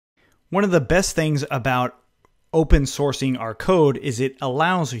One of the best things about open sourcing our code is it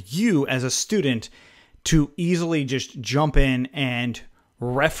allows you as a student to easily just jump in and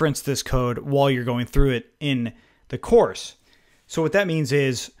reference this code while you're going through it in the course. So what that means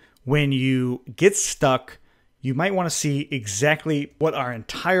is when you get stuck, you might want to see exactly what our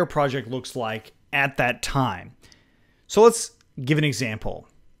entire project looks like at that time. So let's give an example.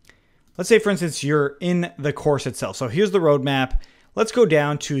 Let's say, for instance, you're in the course itself. So here's the roadmap. Let's go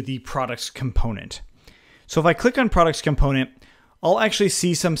down to the products component. So if I click on products component, I'll actually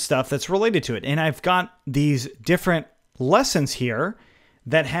see some stuff that's related to it. And I've got these different lessons here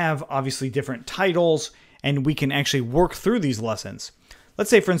that have obviously different titles, and we can actually work through these lessons. Let's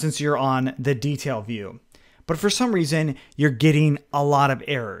say, for instance, you're on the detail view, but for some reason, you're getting a lot of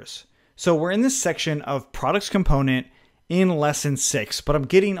errors. So we're in this section of products component in lesson 6, but I'm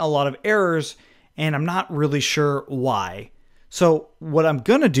getting a lot of errors and I'm not really sure why. So what I'm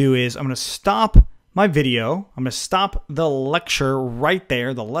going to do is I'm going to stop my video. I'm going to stop the lecture right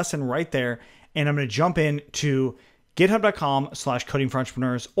there, the lesson right there, and I'm going to jump into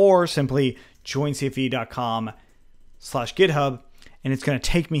github.com/codingforentrepreneurs or simply joincfe.com/GitHub, and it's going to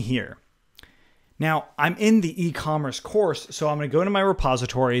take me here. Now, I'm in the e-commerce course, so I'm going to go into my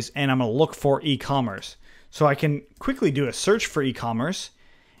repositories and I'm going to look for e-commerce. So I can quickly do a search for e-commerce,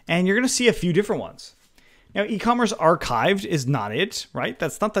 and you're going to see a few different ones. Now, e-commerce archived is not it, right?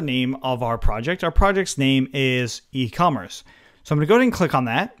 That's not the name of our project. Our project's name is e-commerce. So I'm going to go ahead and click on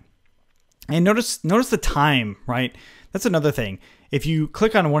that. And notice the time, right? That's another thing. If you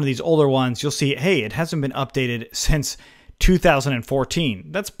click on one of these older ones, you'll see, hey, it hasn't been updated since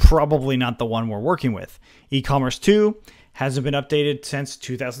 2014. That's probably not the one we're working with. E-commerce 2 hasn't been updated since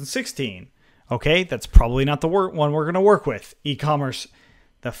 2016. Okay, that's probably not the one we're going to work with. E-commerce,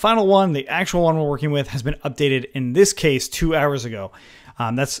 the final one, the actual one we're working with, has been updated, in this case, 2 hours ago.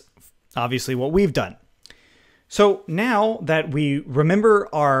 That's obviously what we've done. So now that we remember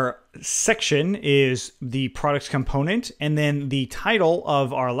our section is the products component, and then the title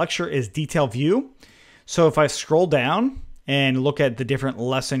of our lecture is detail view. So if I scroll down and look at the different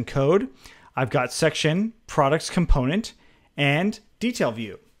lesson code, I've got section, products component, and detail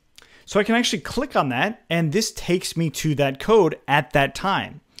view. So I can actually click on that, and this takes me to that code at that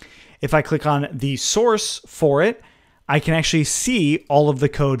time. If I click on the source for it, I can actually see all of the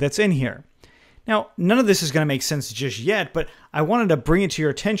code that's in here. Now, none of this is going to make sense just yet, but I wanted to bring it to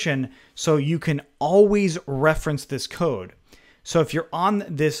your attention so you can always reference this code. So if you're on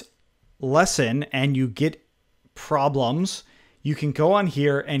this lesson and you get problems, you can go on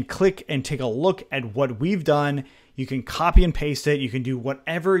here and click and take a look at what we've done. You can copy and paste it. You can do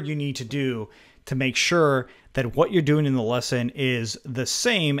whatever you need to do to make sure that what you're doing in the lesson is the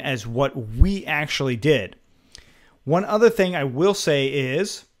same as what we actually did. One other thing I will say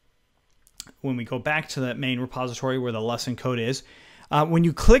is, when we go back to that main repository where the lesson code is, when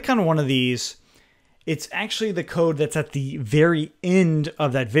you click on one of these, it's actually the code that's at the very end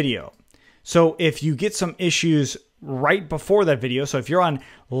of that video. So if you get some issues right before that video, so if you're on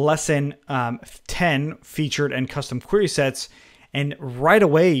lesson 10, featured and custom query sets, and right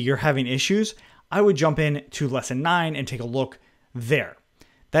away you're having issues, I would jump in to lesson 9 and take a look there.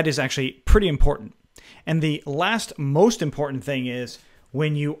 That is actually pretty important. And the last most important thing is,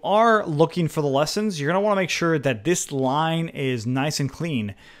 when you are looking for the lessons, you're going to want to make sure that this line is nice and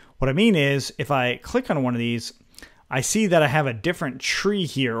clean. What I mean is, if I click on one of these, I see that I have a different tree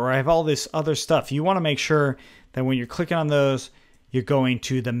here, or I have all this other stuff. You want to make sure that when you're clicking on those, you're going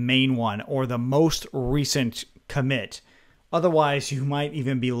to the main one or the most recent commit. Otherwise, you might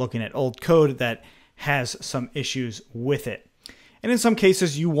even be looking at old code that has some issues with it. And in some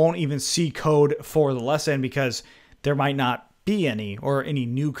cases, you won't even see code for the lesson because there might not be any, or any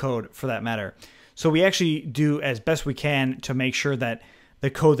new code for that matter. So we actually do as best we can to make sure that the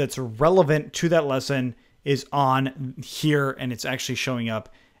code that's relevant to that lesson is on here and it's actually showing up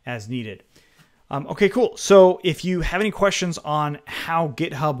as needed. Okay, cool. So if you have any questions on how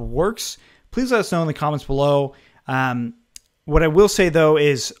GitHub works, please let us know in the comments below. What I will say though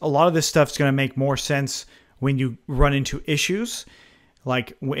is a lot of this stuff is going to make more sense when you run into issues.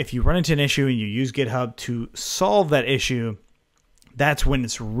 Like if you run into an issue and you use GitHub to solve that issue, that's when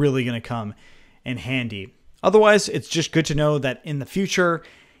it's really going to come in handy. Otherwise, it's just good to know that in the future,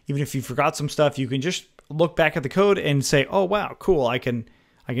 even if you forgot some stuff, you can just look back at the code and say, oh, wow, cool. I can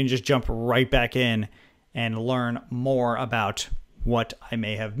just jump right back in and learn more about what I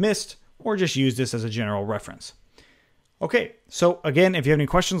may have missed, or just use this as a general reference. Okay, so again, if you have any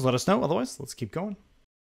questions, let us know. Otherwise, let's keep going.